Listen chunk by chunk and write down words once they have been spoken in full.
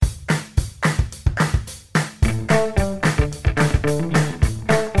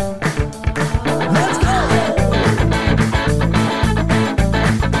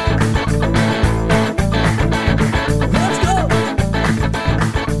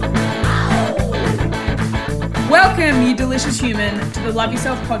Welcome, you delicious human, to the Love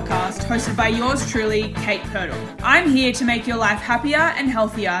Yourself podcast, hosted by yours truly, Kate Purtle. I'm here to make your life happier and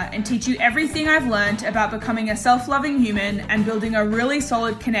healthier and teach you everything I've learned about becoming a self-loving human and building a really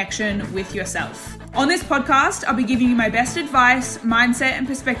solid connection with yourself. On this podcast, I'll be giving you my best advice, mindset, and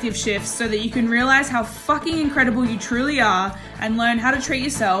perspective shifts so that you can realize how fucking incredible you truly are and learn how to treat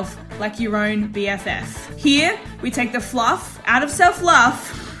yourself like your own BFF. Here, we take the fluff out of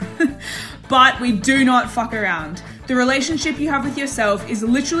self-love, but we do not fuck around. The relationship you have with yourself is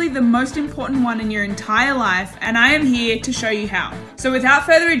literally the most important one in your entire life, and I am here to show you how. So without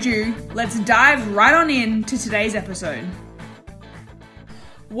further ado, let's dive right on in to today's episode.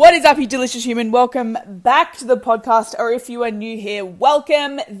 What is up, you delicious human? Welcome back to the podcast, or if you are new here,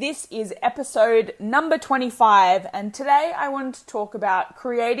 welcome. This is episode number 25, and today I want to talk about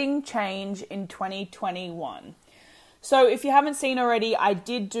creating change in 2021. So if you haven't seen already, I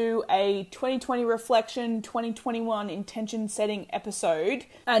did do a 2020 reflection, 2021 intention setting episode.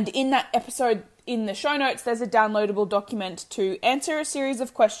 And in that episode, in the show notes, there's a downloadable document to answer a series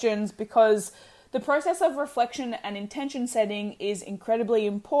of questions because the process of reflection and intention setting is incredibly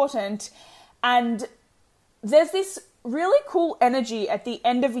important. And there's this really cool energy at the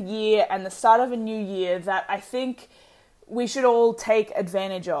end of a year and the start of a new year that I think we should all take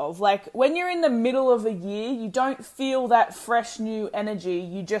advantage of. Like, when you're in the middle of a year, you don't feel that fresh new energy.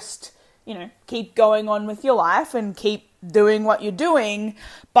 You just, keep going on with your life and keep doing what you're doing.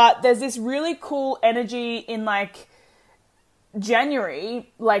 But there's this really cool energy in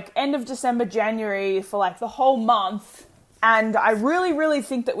January, end of December, January, for the whole month. And I really, really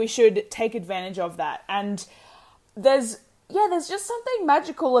think that we should take advantage of that. And there's just something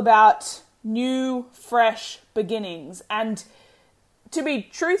magical about new, fresh beginnings. And to be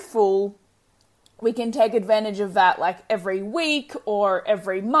truthful, we can take advantage of that every week or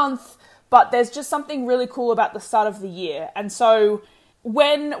every month, but there's just something really cool about the start of the year. And so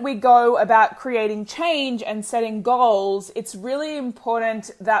when we go about creating change and setting goals, it's really important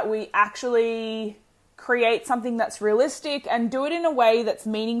that we actually create something that's realistic and do it in a way that's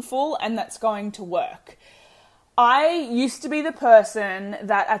meaningful and that's going to work. I used to be the person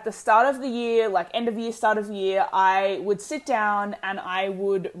that at the start of the year, end of year, start of year, I would sit down and I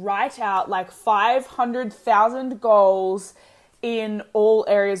would write out 500,000 goals in all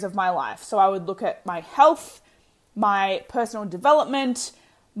areas of my life. So I would look at my health, my personal development,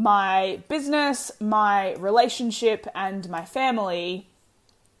 my business, my relationship, and my family.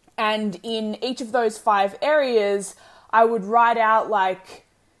 And in each of those 5 areas, I would write out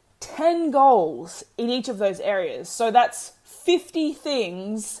 10 goals in each of those areas. So that's 50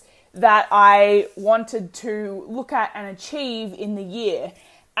 things that I wanted to look at and achieve in the year.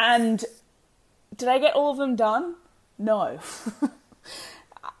 And did I get all of them done? No.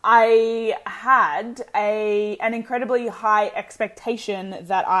 I had an incredibly high expectation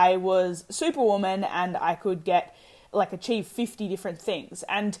that I was Superwoman and I could achieve 50 different things.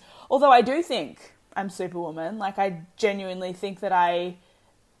 And although I do think I'm Superwoman, I genuinely think that I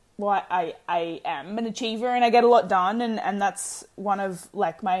am an achiever and I get a lot done, and that's one of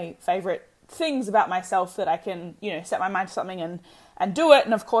my favorite things about myself, that I can, set my mind to something and do it.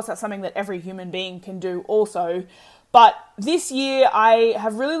 And of course that's something that every human being can do also. But this year I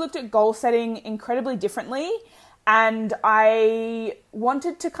have really looked at goal setting incredibly differently, and I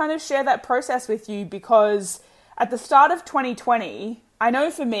wanted to kind of share that process with you because at the start of 2020, I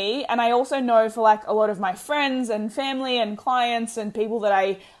know for me, and I also know for a lot of my friends and family and clients and people that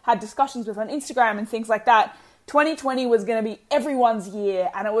I had discussions with on Instagram and things like that, 2020 was going to be everyone's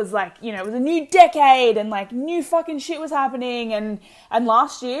year. And it was it was a new decade and new fucking shit was happening. And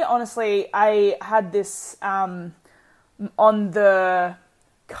last year, honestly, I had this on the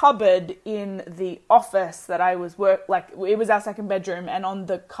cupboard in the office that I was it was our second bedroom, and on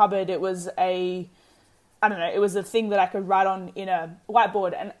the cupboard it was it was a thing that I could write on in a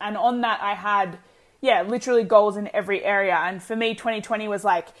whiteboard. And on that I had, literally goals in every area. And for me, 2020 was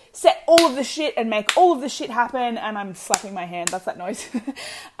set all of the shit and make all of the shit happen. And I'm slapping my hand. That's that noise.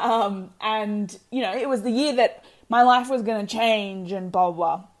 And, it was the year that my life was going to change and blah,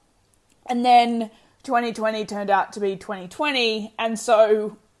 blah, blah. And then 2020 turned out to be 2020. And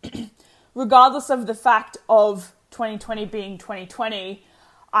so regardless of the fact of 2020 being 2020,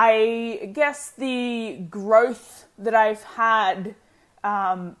 I guess the growth that I've had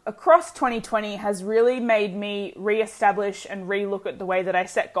across 2020 has really made me reestablish and relook at the way that I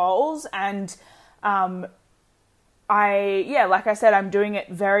set goals. And like I said, I'm doing it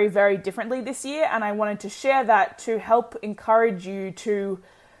very, very differently this year. And I wanted to share that to help encourage you to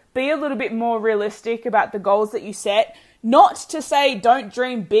be a little bit more realistic about the goals that you set. not to say don't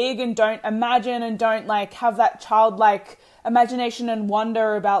dream big and don't imagine and don't like have that childlike imagination and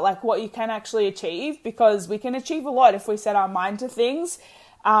wonder about like what you can actually achieve, because we can achieve a lot if we set our mind to things.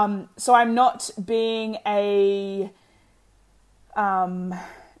 So I'm not being a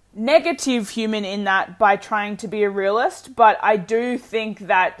negative human in that by trying to be a realist, but I do think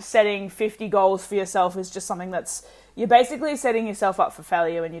that setting 50 goals for yourself is just something that's, you're basically setting yourself up for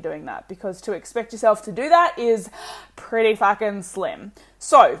failure when you're doing that, because to expect yourself to do that is pretty fucking slim.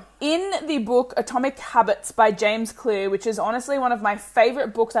 So, in the book Atomic Habits by James Clear, which is honestly one of my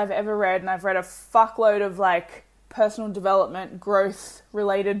favorite books I've ever read, and I've read a fuckload of like personal development, growth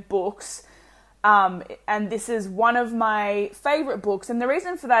related books, and this is one of my favorite books, and the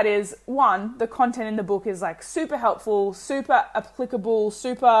reason for that is, one, the content in the book is like super helpful, super applicable,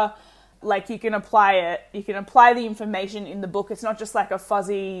 super like you can apply it. You can apply the information in the book. It's not just like a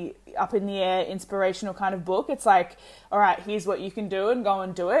fuzzy, up in the air, inspirational kind of book. It's like, all right, here's what you can do and go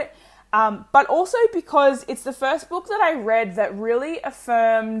and do it. But also because it's the first book that I read that really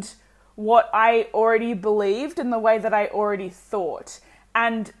affirmed what I already believed in the way that I already thought.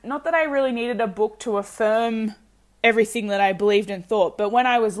 And not that I really needed a book to affirm everything that I believed and thought, but when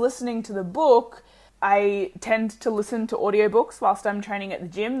I was listening to the book, I tend to listen to audiobooks whilst I'm training at the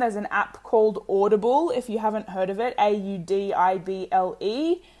gym. There's an app called Audible, if you haven't heard of it,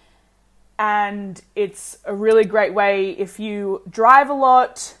 Audible. And it's a really great way if you drive a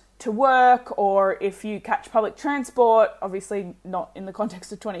lot to work, or if you catch public transport, obviously not in the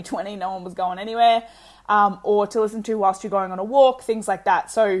context of 2020, no one was going anywhere, or to listen to whilst you're going on a walk, things like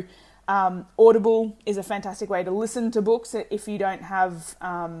that. So Audible is a fantastic way to listen to books if you don't have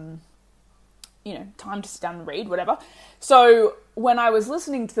time to sit down and read, whatever. So when I was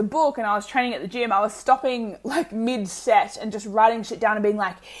listening to the book and I was training at the gym, I was stopping like mid-set and just writing shit down and being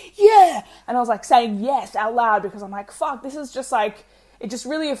like, yeah! And I was like saying yes out loud, because I'm like, fuck, this is just like, it just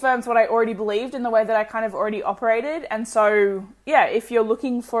really affirms what I already believed in the way that I kind of already operated. And so, yeah, if you're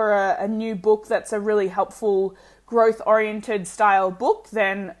looking for a new book that's a really helpful, growth-oriented style book,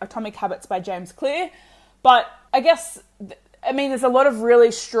 then Atomic Habits by James Clear. But I guess, there's a lot of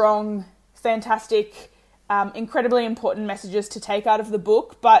really strong, fantastic, incredibly important messages to take out of the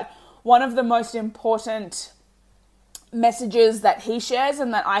book, but one of the most important messages that he shares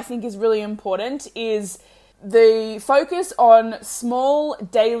and that I think is really important is the focus on small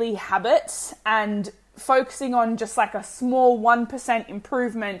daily habits and focusing on just like a small 1%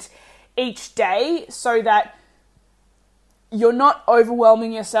 improvement each day, so that you're not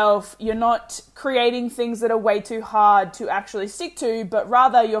overwhelming yourself, you're not creating things that are way too hard to actually stick to, but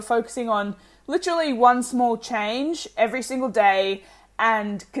rather you're focusing on literally one small change every single day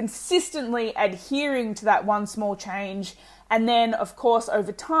and consistently adhering to that one small change. And then, of course,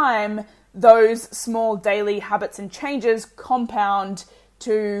 over time, those small daily habits and changes compound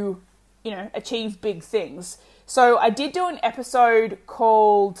to, achieve big things. So I did do an episode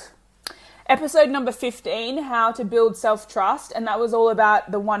called episode number 15, How to Build Self-Trust, and that was all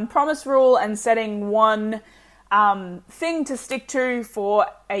about the one promise rule and setting one thing to stick to for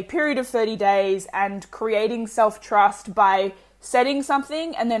a period of 30 days and creating self-trust by setting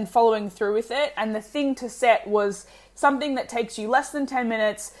something and then following through with it. And the thing to set was something that takes you less than 10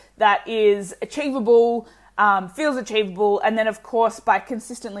 minutes, that is achievable, feels achievable. And then, of course, by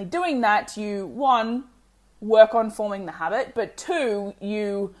consistently doing that, you, one, work on forming the habit, but two,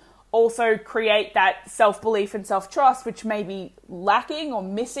 you also create that self-belief and self-trust, which may be lacking or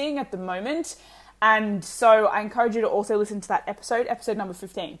missing at the moment. And so I encourage you to also listen to that episode number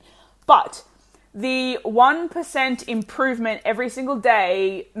 15. But the 1% improvement every single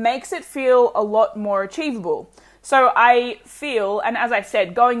day makes it feel a lot more achievable. So I feel, and as I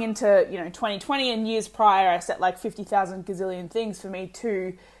said, going into 2020 and years prior, I set like 50,000 gazillion things for me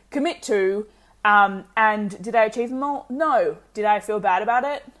to commit to. And did I achieve them all? No. Did I feel bad about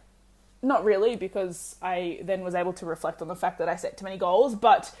it? Not really, because I then was able to reflect on the fact that I set too many goals.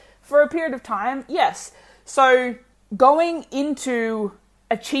 But for a period of time, yes. So going into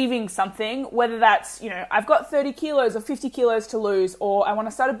achieving something, whether that's, I've got 30 kilos or 50 kilos to lose, or I want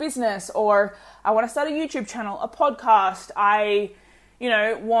to start a business, or I want to start a YouTube channel, a podcast, I,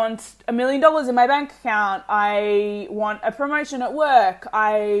 want $1 million in my bank account, I want a promotion at work,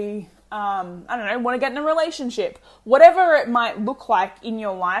 I don't know, want to get in a relationship, whatever it might look like in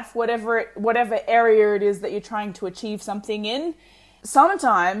your life, whatever area it is that you're trying to achieve something in.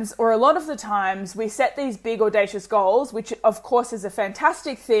 Sometimes, or a lot of the times, we set these big audacious goals, which of course is a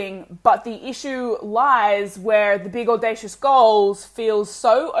fantastic thing, but the issue lies where the big audacious goals feel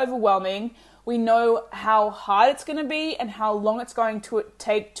so overwhelming. We know how hard it's going to be and how long it's going to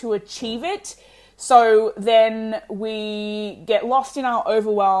take to achieve it. So then we get lost in our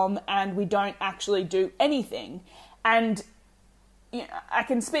overwhelm and we don't actually do anything. And I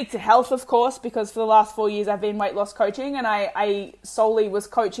can speak to health, of course, because for the last 4 years I've been weight loss coaching, and I solely was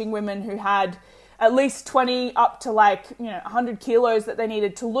coaching women who had at least 20 up to 100 kilos that they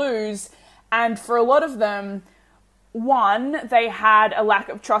needed to lose. And for a lot of them, one, they had a lack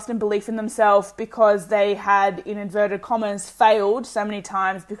of trust and belief in themselves because they had, in inverted commas, failed so many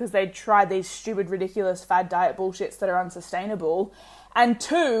times because they'd tried these stupid, ridiculous fad diet bullshits that are unsustainable. And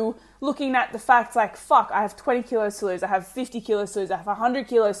two, looking at the facts like, fuck, I have 20 kilos to lose, I have 50 kilos to lose, I have 100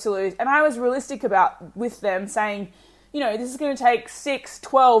 kilos to lose. And I was realistic with them saying, this is going to take 6,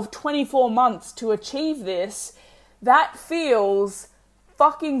 12, 24 months to achieve this. That feels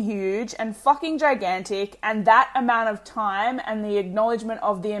fucking huge and fucking gigantic, and that amount of time and the acknowledgement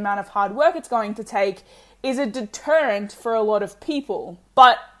of the amount of hard work it's going to take is a deterrent for a lot of people.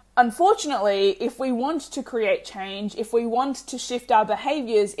 But unfortunately, if we want to create change, if we want to shift our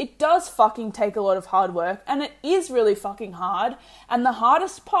behaviors, it does fucking take a lot of hard work, and it is really fucking hard. And the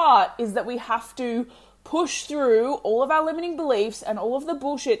hardest part is that we have to push through all of our limiting beliefs and all of the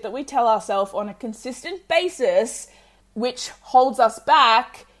bullshit that we tell ourselves on a consistent basis, which holds us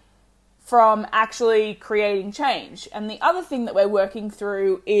back from actually creating change. And the other thing that we're working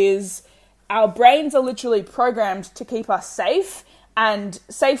through is our brains are literally programmed to keep us safe, and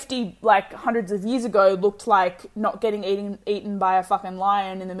safety hundreds of years ago looked like not getting eaten by a fucking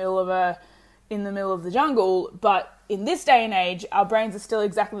lion in the middle of the jungle. But in this day and age, our brains are still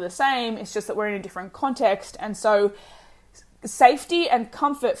exactly the same. It's just that we're in a different context. And so safety and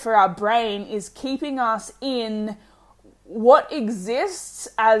comfort for our brain is keeping us in what exists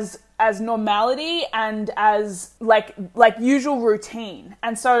as normality and as like usual routine.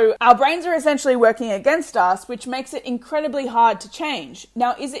 And so our brains are essentially working against us, which makes it incredibly hard to change.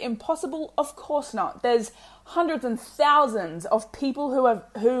 Now, is it impossible? Of course not. There's hundreds and thousands of people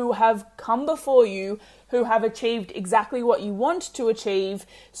who have come before you who have achieved exactly what you want to achieve.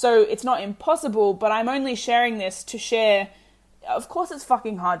 So it's not impossible, but I'm only sharing this to share. Of course it's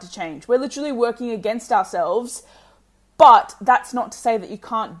fucking hard to change. We're literally working against ourselves. But that's not to say that you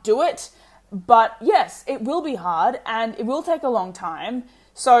can't do it. But yes, it will be hard and it will take a long time.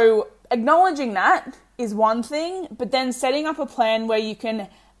 So acknowledging that is one thing, but then setting up a plan where you can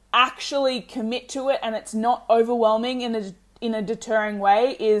actually commit to it and it's not overwhelming in a deterring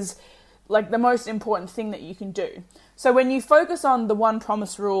way is the most important thing that you can do. So when you focus on the 1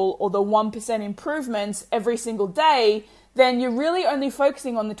 promise rule or the 1% improvements every single day, then you're really only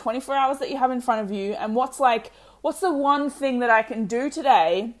focusing on the 24 hours that you have in front of you and what's the one thing that I can do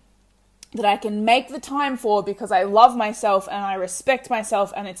today that I can make the time for because I love myself and I respect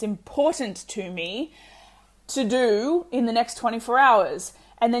myself and it's important to me to do in the next 24 hours.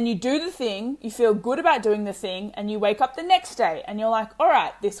 And then you do the thing, you feel good about doing the thing, and you wake up the next day and you're like, all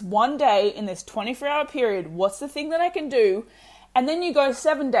right, this one day in this 24-hour period, what's the thing that I can do? And then you go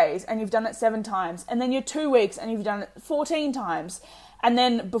 7 days and you've done it 7 times. And then you're 2 weeks and you've done it 14 times. And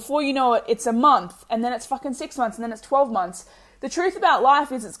then before you know it, it's a month, and then it's fucking 6 months, and then it's 12 months. The truth about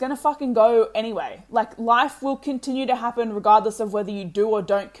life is it's going to fucking go anyway. Life will continue to happen regardless of whether you do or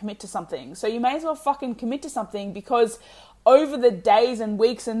don't commit to something. So you may as well fucking commit to something, because over the days and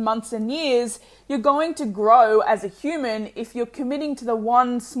weeks and months and years, you're going to grow as a human if you're committing to the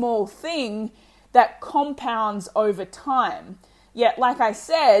one small thing that compounds over time. Yet, like I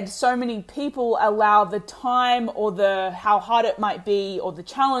said, so many people allow the time or how hard it might be or the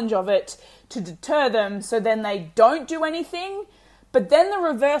challenge of it to deter them, so then they don't do anything. But then the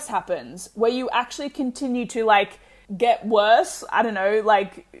reverse happens, where you actually continue to get worse,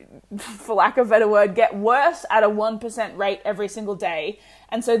 for lack of a better word, get worse at a 1% rate every single day.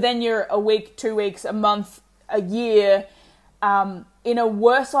 And so then you're a week, 2 weeks, a month, a year, in a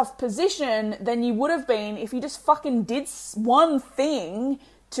worse off position than you would have been if you just fucking did one thing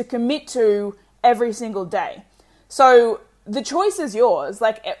to commit to every single day. So the choice is yours.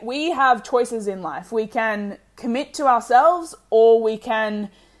 We have choices in life. We can commit to ourselves, or we can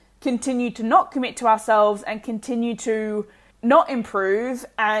continue to not commit to ourselves and continue to not improve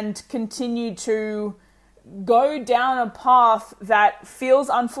and continue to go down a path that feels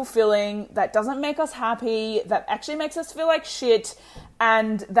unfulfilling, that doesn't make us happy, that actually makes us feel like shit,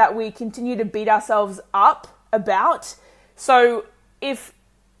 and that we continue to beat ourselves up about. So if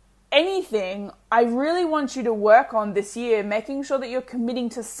anything, I really want you to work on this year making sure that you're committing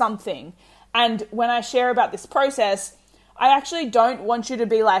to something. And when I share about this process, I actually don't want you to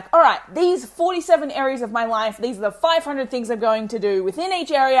be like, all right, these 47 areas of my life, these are the 500 things I'm going to do within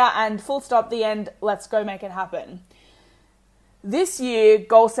each area, and full stop, the end, let's go make it happen. this year,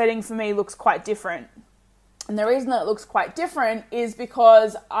 goal setting for me looks quite different. And the reason that it looks quite different is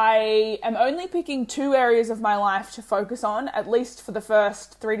because I am only picking 2 areas of my life to focus on, at least for the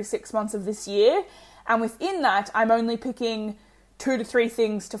first 3 to 6 months of this year. And within that, I'm only picking 2 to 3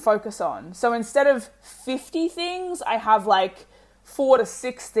 things to focus on. So instead of 50 things, I have like 4 to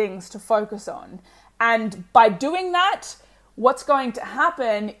 6 things to focus on. And by doing that, what's going to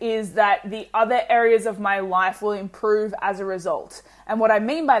happen is that the other areas of my life will improve as a result. And what I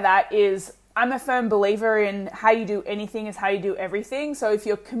mean by that is I'm a firm believer in how you do anything is how you do everything. So if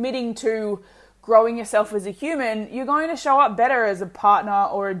you're committing to growing yourself as a human, you're going to show up better as a partner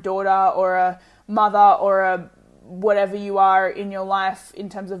or a daughter or a mother or a whatever you are in your life in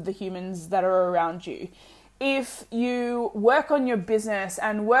terms of the humans that are around you. If you work on your business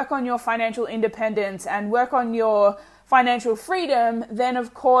and work on your financial independence and work on your financial freedom, then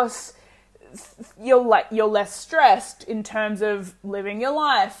of course you're less stressed in terms of living your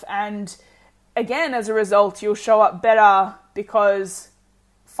life. And again, as a result, you'll show up better because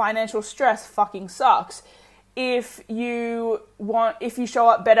financial stress fucking sucks. If you show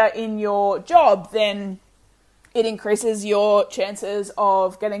up better in your job, then it increases your chances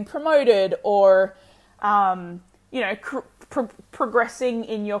of getting promoted or, progressing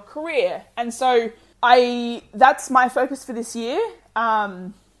in your career. And so that's my focus for this year.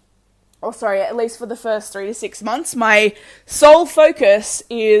 At least for the first 3 to 6 months. My sole focus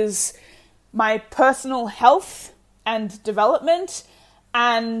is my personal health and development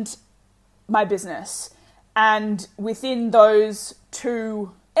and my business. And within those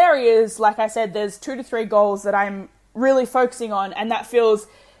 2 areas, like I said, there's 2 to 3 goals that I'm really focusing on, and that feels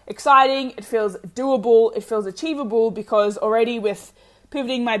exciting, it feels doable, it feels achievable, because already with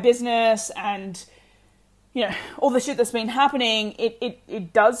pivoting my business and all the shit that's been happening,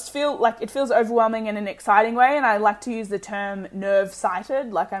 it does feel like it feels overwhelming in an exciting way. And I like to use the term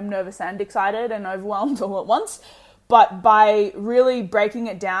nerve-sighted, like I'm nervous and excited and overwhelmed all at once. But by really breaking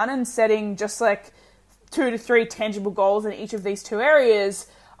it down and setting just like 2 to 3 tangible goals in each of these 2 areas,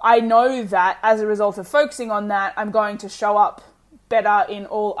 I know that as a result of focusing on that, I'm going to show up better in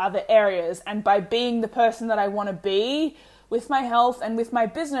all other areas. And by being the person that I want to be with my health and with my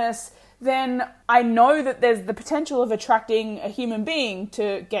business, then I know that there's the potential of attracting a human being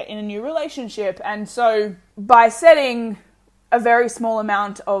to get in a new relationship. And so by setting a very small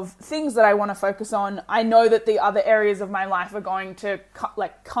amount of things that I want to focus on, I know that the other areas of my life are going to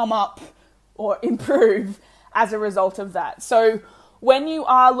come up or improve as a result of that. So when you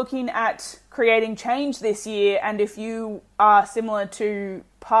are looking at creating change this year, and if you are similar to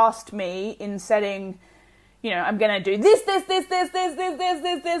past me in setting, I'm going to do this,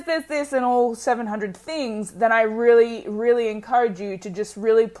 and all 700 things, then I really, really encourage you to just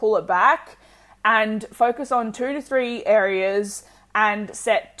really pull it back and focus on 2 to 3 areas and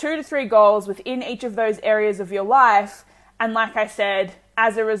set 2 to 3 goals within each of those areas of your life. And like I said,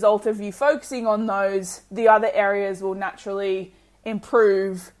 as a result of you focusing on those, the other areas will naturally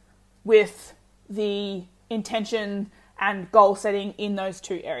improve with the intention and goal setting in those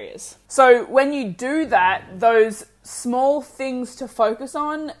 2 areas. So when you do that, those small things to focus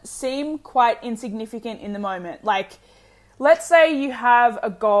on seem quite insignificant in the moment. Like, let's say you have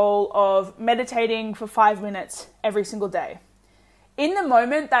a goal of meditating for 5 minutes every single day. In the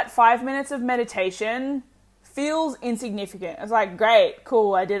moment, that 5 minutes of meditation feels insignificant. It's like, great,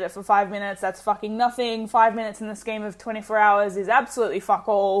 cool, I did it for 5 minutes, that's fucking nothing. 5 minutes in the scheme of 24 hours is absolutely fuck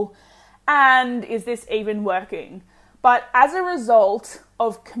all. And is this even working? But as a result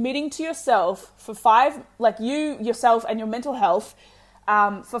of committing to yourself for yourself and your mental health,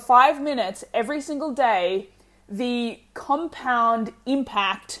 for 5 minutes every single day, the compound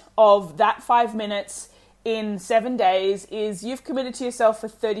impact of that 5 minutes in 7 days is you've committed to yourself for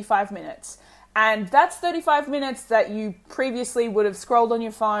 35 minutes. And that's 35 minutes that you previously would have scrolled on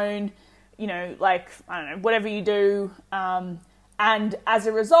your phone, whatever you do. And as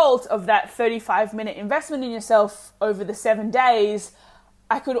a result of that 35-minute investment in yourself over the 7 days,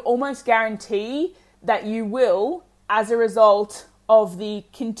 I could almost guarantee that you will, as a result of the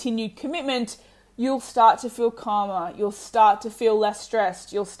continued commitment, you'll start to feel calmer, you'll start to feel less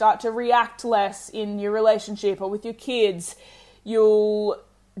stressed, you'll start to react less in your relationship or with your kids, you'll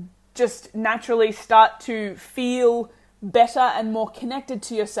just naturally start to feel better and more connected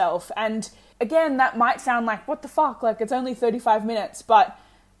to yourself. And again, that might sound like, what the fuck, like it's only 35 minutes, but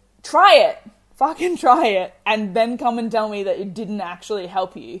try it, fucking try it, and then come and tell me that it didn't actually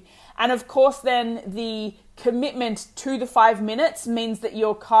help you. And of course then the commitment to the 5 minutes means that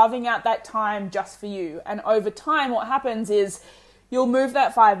you're carving out that time just for you. And over time, what happens is you'll move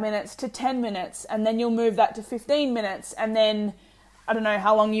that 5 minutes to 10 minutes, and then you'll move that to 15 minutes, and then I don't know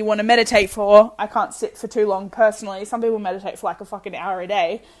how long you want to meditate for. I can't sit for too long personally. Some people meditate for like a fucking hour a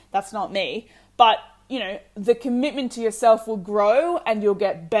day. That's not me. But, you know, the commitment to yourself will grow and you'll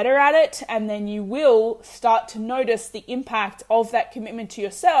get better at it. And then you will start to notice the impact of that commitment to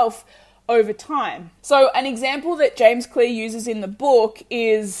yourself over time. So an example that James Clear uses in the book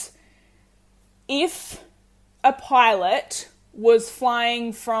is if a pilot was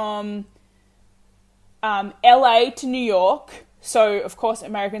flying from LA to New York. So, of course,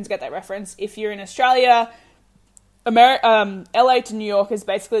 Americans get that reference. If you're in Australia, LA to New York is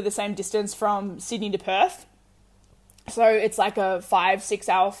basically the same distance from Sydney to Perth. So it's like a 5-6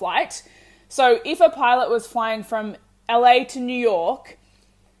 hour flight. So if a pilot was flying from LA to New York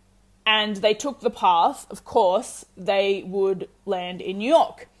and they took the path, of course, they would land in New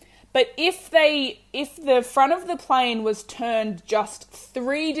York. But if the front of the plane was turned just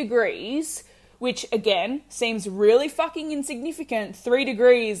 3 degrees, which again seems really fucking insignificant, 3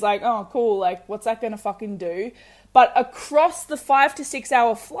 degrees, like, oh cool, like what's that gonna fucking do? But across the 5 to 6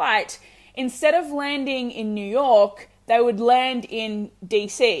 hour flight, instead of landing in New York, they would land in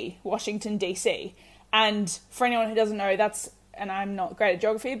DC, Washington DC. And for anyone who doesn't know, and I'm not great at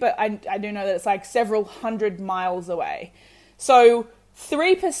geography, but I do know that it's like several hundred miles away. So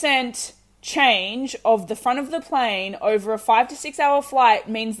 3% change of the front of the plane over a 5 to 6 hour flight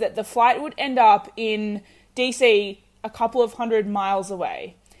means that the flight would end up in DC a couple of hundred miles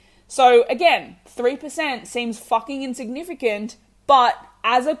away. So again, 3% seems fucking insignificant, but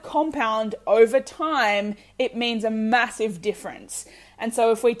as a compound over time, it means a massive difference. And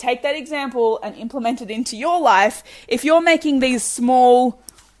so if we take that example and implement it into your life, if you're making these small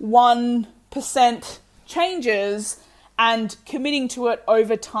 1% changes and committing to it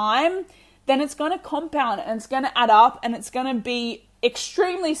over time, then it's going to compound and it's going to add up and it's going to be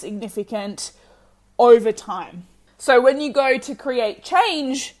extremely significant over time. So when you go to create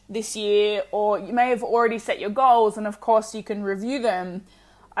change this year, or you may have already set your goals and of course you can review them,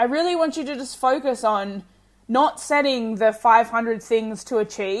 I really want you to just focus on not setting the 500 things to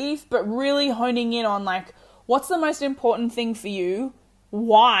achieve, but really honing in on like, what's the most important thing for you?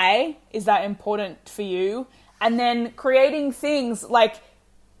 Why is that important for you? And then creating things that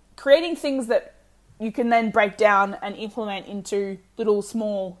you can then break down and implement into little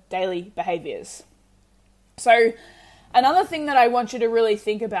small daily behaviors. So another thing that I want you to really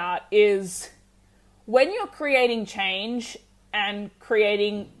think about is when you're creating change and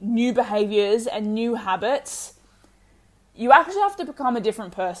creating new behaviors and new habits, you actually have to become a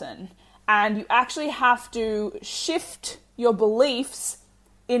different person, and you actually have to shift your beliefs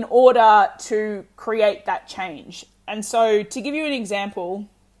in order to create that change. And so to give you an example,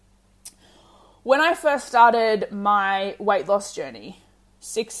 when I first started my weight loss journey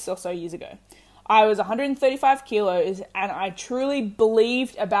 6 or so years ago, I was 135 kilos and I truly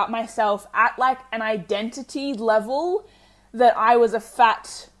believed about myself at like an identity level that I was a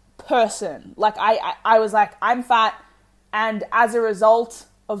fat person. Like I was like, I'm fat, and as a result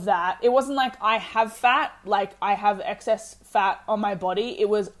of that, it wasn't like I have fat, like I have excess fat on my body. It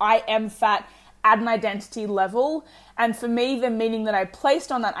was I am fat at an identity level. And for me, the meaning that I placed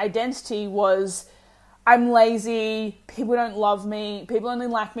on that identity was I'm lazy, people don't love me, people only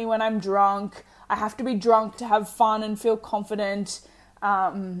like me when I'm drunk, I have to be drunk to have fun and feel confident,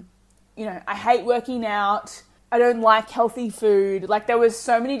 I hate working out, I don't like healthy food. Like there was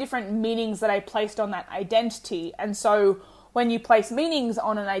so many different meanings that I placed on that identity. And so when you place meanings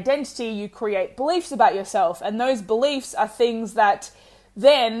on an identity, you create beliefs about yourself. And those beliefs are things that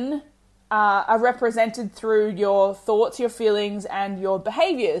then are represented through your thoughts, your feelings, and your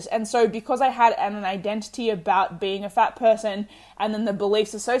behaviors. And so because I had an identity about being a fat person and then the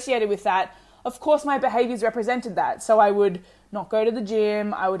beliefs associated with that, of course my behaviors represented that. So I would not go to the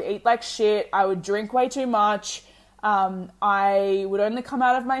gym, I would eat like shit, I would drink way too much, I would only come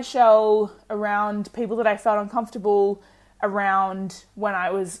out of my shell around people that I felt uncomfortable around when I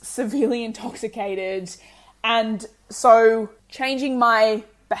was severely intoxicated. And so changing my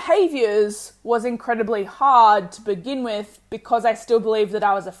behaviors was incredibly hard to begin with because I still believed that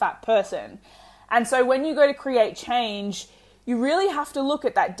I was a fat person. And so when you go to create change, you really have to look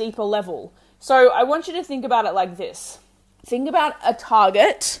at that deeper level. So I want you to think about it like this. Think about a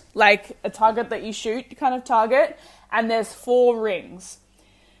target, like a target that you shoot kind of target, and there's 4 rings.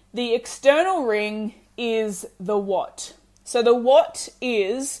 The external ring is the what. So the what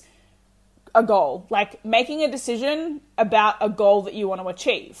is a goal, like making a decision about a goal that you want to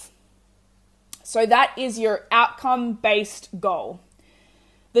achieve. So that is your outcome-based goal.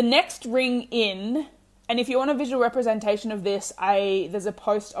 The next ring in And if you want a visual representation of this, there's a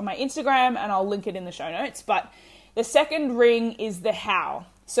post on my Instagram and I'll link it in the show notes. But the second ring is the how.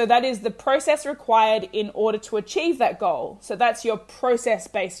 So that is the process required in order to achieve that goal. So that's your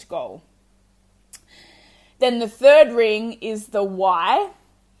process-based goal. Then the third ring is the why.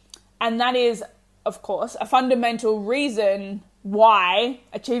 And that is, of course, a fundamental reason why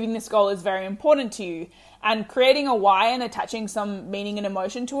achieving this goal is very important to you. And creating a why and attaching some meaning and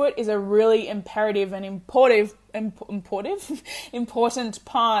emotion to it is a really imperative and important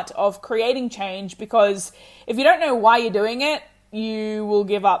part of creating change, because if you don't know why you're doing it, you will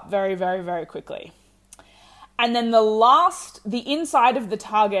give up very, very, very quickly. And then the inside of the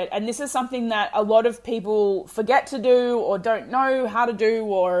target, and this is something that a lot of people forget to do or don't know how to do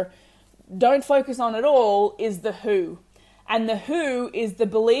or don't focus on at all, is the who. And the who is the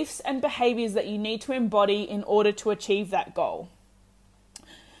beliefs and behaviors that you need to embody in order to achieve that goal.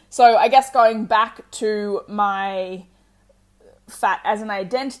 So I guess going back to my fat as an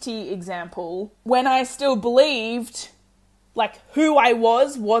identity example, when I still believed like who I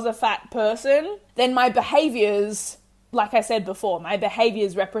was a fat person, then my behaviors, like I said before, my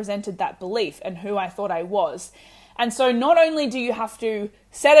behaviors represented that belief and who I thought I was. And so not only do you have to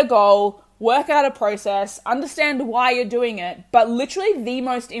set a goal, work out a process, understand why you're doing it, but literally the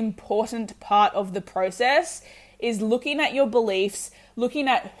most important part of the process is looking at your beliefs, looking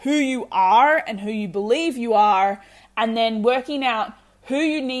at who you are and who you believe you are, and then working out who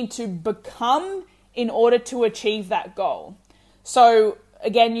you need to become in order to achieve that goal. So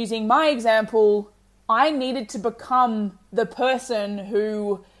again, using my example, I needed to become the person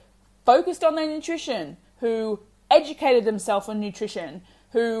who focused on their nutrition, who educated themselves on nutrition,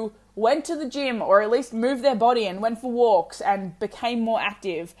 who went to the gym or at least moved their body and went for walks and became more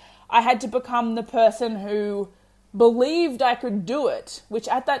active. I had to become the person who believed I could do it, which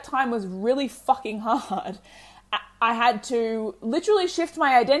at that time was really fucking hard. I had to literally shift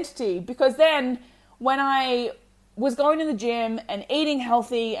my identity, because then when I was going to the gym and eating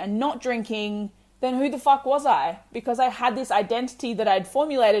healthy and not drinking, then who the fuck was I? Because I had this identity that I'd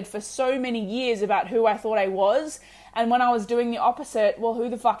formulated for so many years about who I thought I was. And when I was doing the opposite, well, who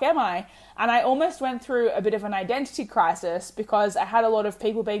the fuck am I? And I almost went through a bit of an identity crisis, because I had a lot of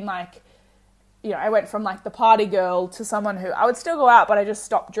people being like, you know, I went from like the party girl to someone who I would still go out, but I just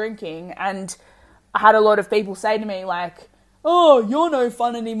stopped drinking. And I had a lot of people say to me like, oh, you're no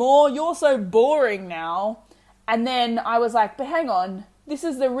fun anymore. You're so boring now. And then I was like, but hang on, this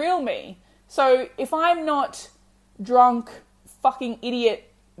is the real me. So if I'm not drunk, fucking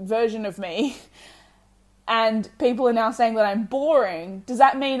idiot version of me, and people are now saying that I'm boring, does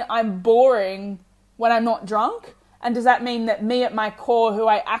that mean I'm boring when I'm not drunk? And does that mean that me at my core, who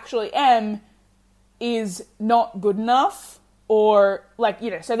I actually am, is not good enough? Or like,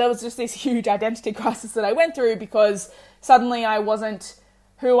 you know, so there was just this huge identity crisis that I went through, because suddenly I wasn't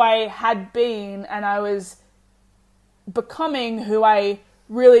who I had been, and I was becoming who I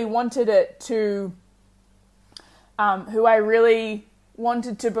really wanted it to, who I really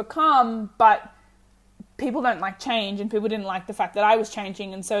wanted to become, but people don't like change, and people didn't like the fact that I was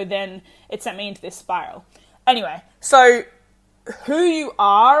changing, and so then it sent me into this spiral. Anyway, so who you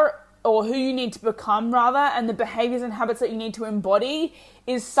are, or who you need to become rather, and the behaviors and habits that you need to embody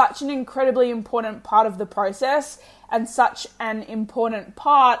is such an incredibly important part of the process, and such an important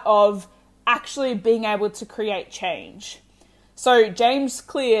part of actually being able to create change. So James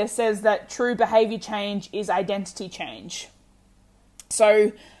Clear says that true behavior change is identity change.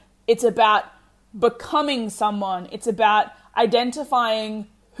 So it's about becoming someone. It's about identifying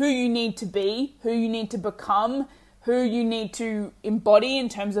who you need to be, who you need to become, who you need to embody in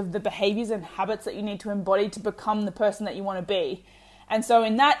terms of the behaviors and habits that you need to embody to become the person that you want to be. And so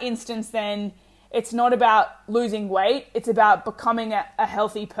in that instance, then it's not about losing weight, it's about becoming a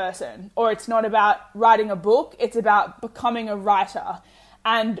healthy person. Or it's not about writing a book, it's about becoming a writer.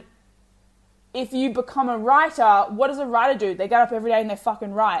 And if you become a writer, what does a writer do? They get up every day and they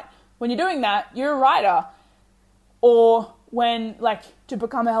fucking write. When you're doing that, you're a writer. Or when, like, to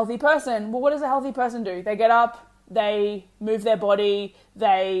become a healthy person, well, what does a healthy person do? They get up, they move their body,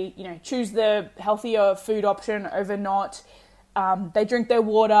 they, you know, choose the healthier food option over not. They drink their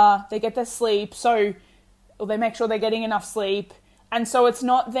water, they get their sleep, or they make sure they're getting enough sleep. And so it's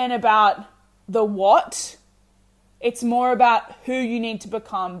not then about the what, it's more about who you need to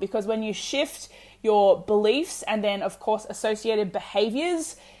become. Because when you shift your beliefs and then, of course, associated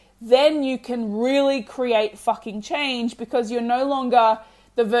behaviors, then you can really create fucking change, because you're no longer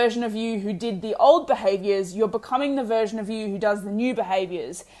the version of you who did the old behaviors, you're becoming the version of you who does the new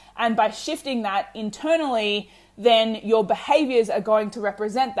behaviors. And by shifting that internally, then your behaviors are going to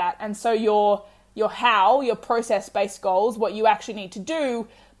represent that. And so your how, your process-based goals, what you actually need to do,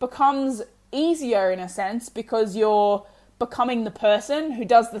 becomes easier in a sense because you're becoming the person who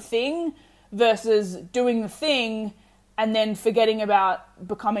does the thing versus doing the thing and then forgetting about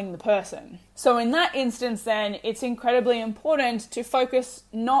becoming the person. So in that instance then, it's incredibly important to focus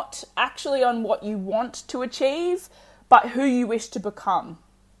not actually on what you want to achieve, but who you wish to become.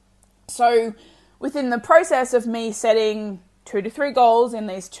 So within the process of me setting 2 to 3 goals in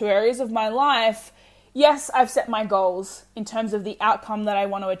these 2 areas of my life, yes, I've set my goals in terms of the outcome that I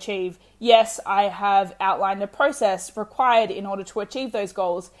want to achieve. Yes, I have outlined a process required in order to achieve those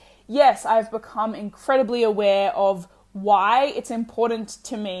goals. Yes, I've become incredibly aware of why it's important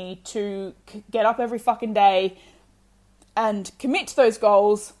to me to get up every fucking day and commit to those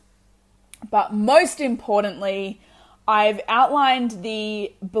goals. But most importantly, I've outlined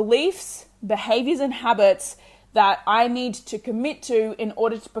the beliefs, behaviors, and habits that I need to commit to in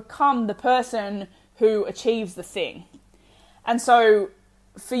order to become the person who achieves the thing. And so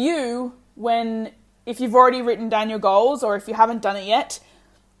for you, if you've already written down your goals or if you haven't done it yet,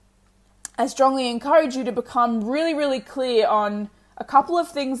 I strongly encourage you to become really, really clear on a couple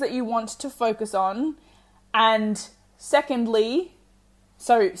of things that you want to focus on. And secondly,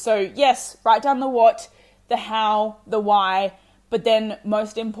 so yes, write down the what, the how, the why, but then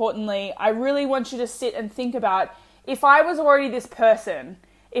most importantly, I really want you to sit and think about, if I was already this person,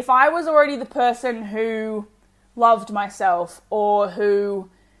 if I was already the person who loved myself or who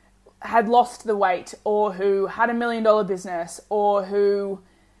had lost the weight or who had $1 million business or who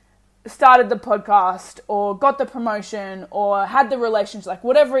started the podcast or got the promotion or had the relationship, like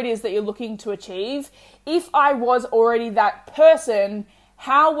whatever it is that you're looking to achieve, if I was already that person,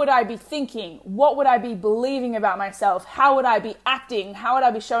 how would I be thinking? What would I be believing about myself? How would I be acting? How would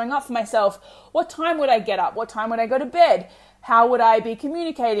I be showing up for myself? What time would I get up? What time would I go to bed? How would I be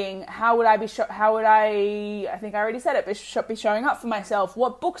communicating? How would I be, I think I already said it, be showing up for myself?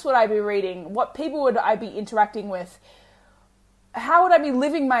 What books would I be reading? What people would I be interacting with? How would I be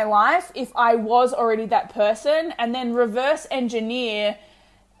living my life if I was already that person? And then reverse engineer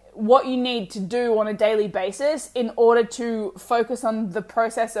what you need to do on a daily basis in order to focus on the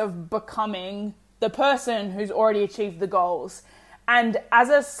process of becoming the person who's already achieved the goals. And as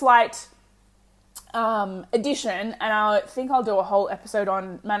a slight addition, and I think I'll do a whole episode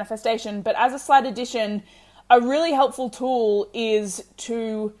on manifestation, but as a slight addition, a really helpful tool is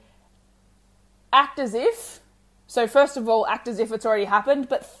to act as if, so first of all, act as if it's already happened,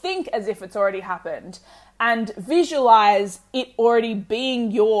 but think as if it's already happened and visualize it already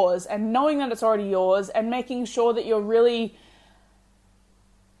being yours and knowing that it's already yours and making sure that you're really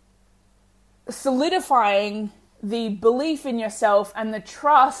solidifying the belief in yourself and the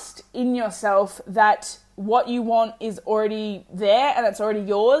trust in yourself that what you want is already there and it's already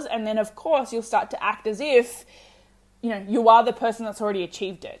yours. And then of course you'll start to act as if, you are the person that's already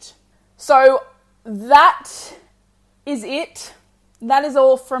achieved it. So that is it. That is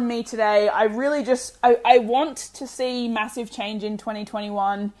all from me today. I really I want to see massive change in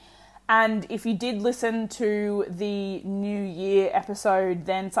 2021. And if you did listen to the New Year episode,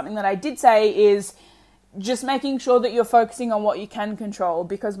 then something that I did say is just making sure that you're focusing on what you can control,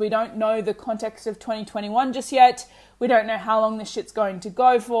 because we don't know the context of 2021 just yet. We don't know how long this shit's going to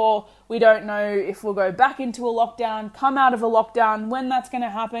go for. We don't know if we'll go back into a lockdown, come out of a lockdown, when that's going to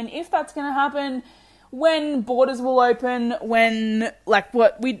happen, if that's going to happen, when borders will open, when,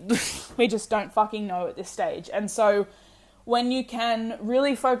 we just don't fucking know at this stage. And so when you can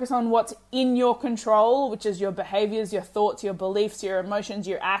really focus on what's in your control, which is your behaviors, your thoughts, your beliefs, your emotions,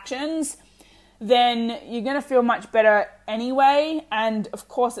 your actions, then you're going to feel much better anyway. And of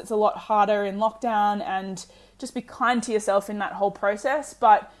course, it's a lot harder in lockdown, and just be kind to yourself in that whole process.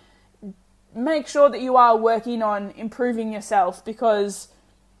 But make sure that you are working on improving yourself, because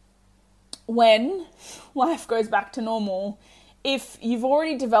when life goes back to normal, if you've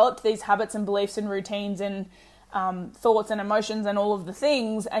already developed these habits and beliefs and routines and thoughts and emotions and all of the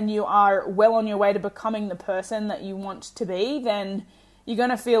things, and you are well on your way to becoming the person that you want to be, then you're going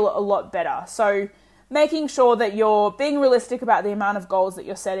to feel a lot better. So making sure that you're being realistic about the amount of goals that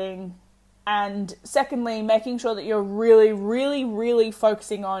you're setting. And secondly, making sure that you're really, really, really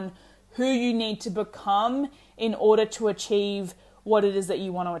focusing on who you need to become in order to achieve what it is that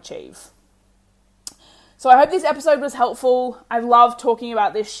you want to achieve. So I hope this episode was helpful. I love talking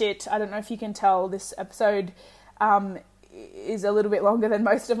about this shit. I don't know if you can tell, this episode is a little bit longer than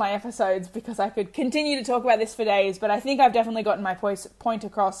most of my episodes, because I could continue to talk about this for days, but I think I've definitely gotten my point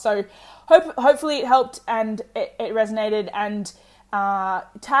across. So hopefully it helped and it resonated. And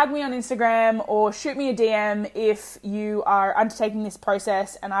tag me on Instagram or shoot me a DM if you are undertaking this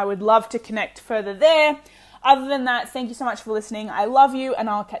process, and I would love to connect further there. Other than that, thank you so much for listening. I love you, and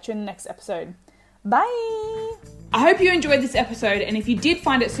I'll catch you in the next episode. Bye! I hope you enjoyed this episode, and if you did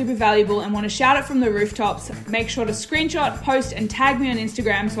find it super valuable and want to shout it from the rooftops, make sure to screenshot, post, and tag me on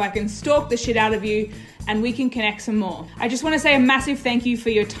Instagram so I can stalk the shit out of you and we can connect some more. I just want to say a massive thank you for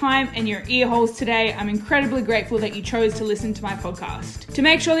your time and your ear holes today. I'm incredibly grateful that you chose to listen to my podcast. To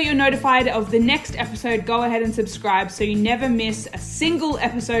make sure that you're notified of the next episode, go ahead and subscribe so you never miss a single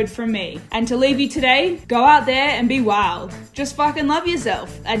episode from me. And to leave you today, go out there and be wild. Just fucking love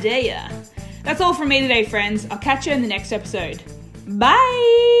yourself. I dare ya. That's all from me today, friends. I'll catch you in the next episode.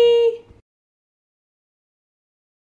 Bye!